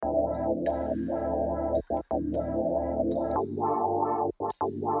Come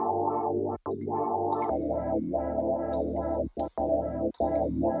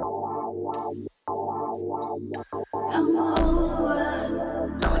over,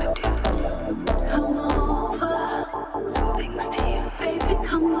 I wanna do. Come over, some things to you, baby.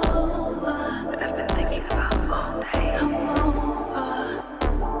 Come over, that I've been thinking about all day. Come over,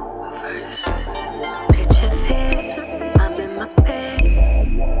 but first, picture this. I'm in my bed,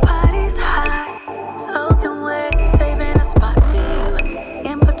 body's hot, soaking wet, saving a spot for you.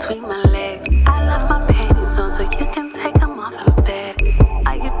 In between my legs, I left my panties on so you can take them off instead.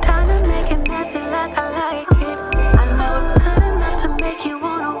 Are you down to make it nasty like I like it? I know it's good enough to make you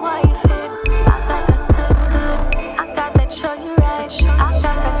wanna wife it. I got that good, I got that show you right. I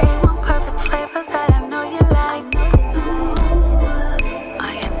got the A1 perfect flavor that I know you like.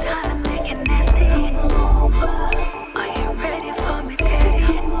 Are you down to make it nasty? Are you ready for me, daddy?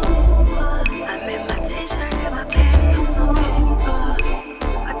 I'm in my t-shirt and my panties.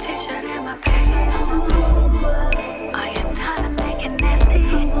 My t-shirt and my panties. Are you down to make it nasty?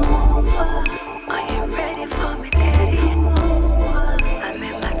 Are you ready for me, daddy? I'm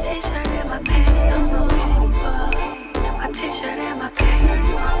in my t-shirt and my panties. My t-shirt and my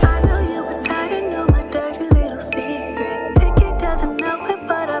panties. I know you, but I didn't know my dirty little secret. Vicky doesn't know it,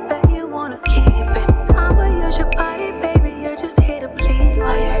 but I bet you wanna keep it. I'ma use your body, baby. You're just here to please me.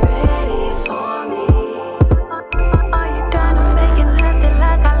 Are you ready for me? Are you down to make it nasty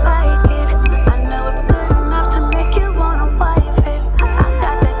like I like it? I know it's good enough to make you wanna wife it. I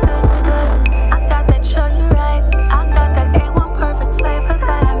got that good, I got that show you right. I got that A1 perfect flavor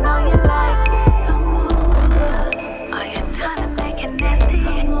that I know you like. Come over, are you down to make it nasty?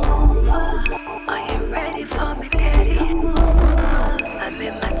 Come over, are you ready for me, daddy? Come over, I'm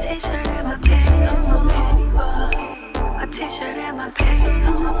in my t-shirt and my panties. My t-shirt and my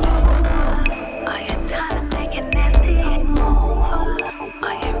panties. Are you down to make it nasty?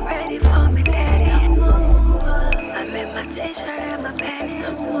 Are you ready for me, daddy? I'm in my t-shirt and my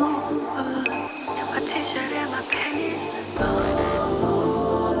panties. My t-shirt and my panties.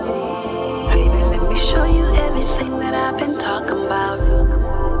 Baby, let me show you everything that I've been talking about.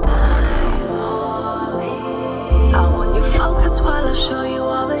 I want you focused while I show you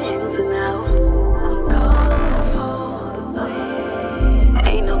all the ins and outs. I'm going for the win.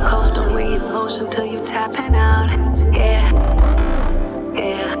 Ain't no coasting, we in motion till you tapping out. Yeah,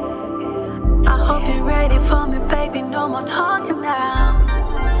 yeah. I hope you're ready for me, baby. No more talking now.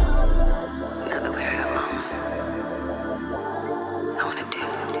 Now that we're alone, I wanna do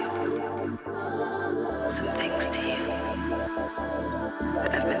some things to you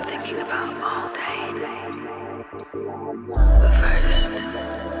that I've been thinking about all day. But first,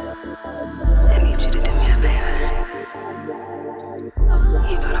 I need you to do me a favor.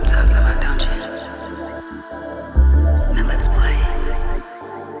 You know what I'm talking about, don't you? Now let's play.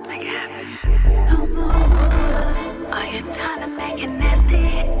 Make it happen. Come on. Are you down to make it nasty?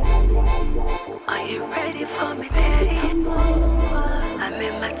 Are you ready for me, daddy? I'm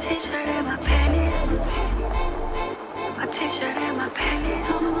in my t-shirt and my panties. My t-shirt and my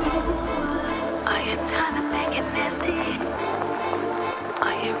panties. Are you down to make it nasty?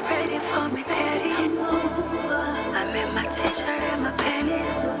 Are you ready for me, daddy? I'm in my t-shirt and my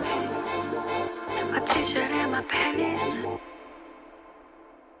panties. My t-shirt and my panties.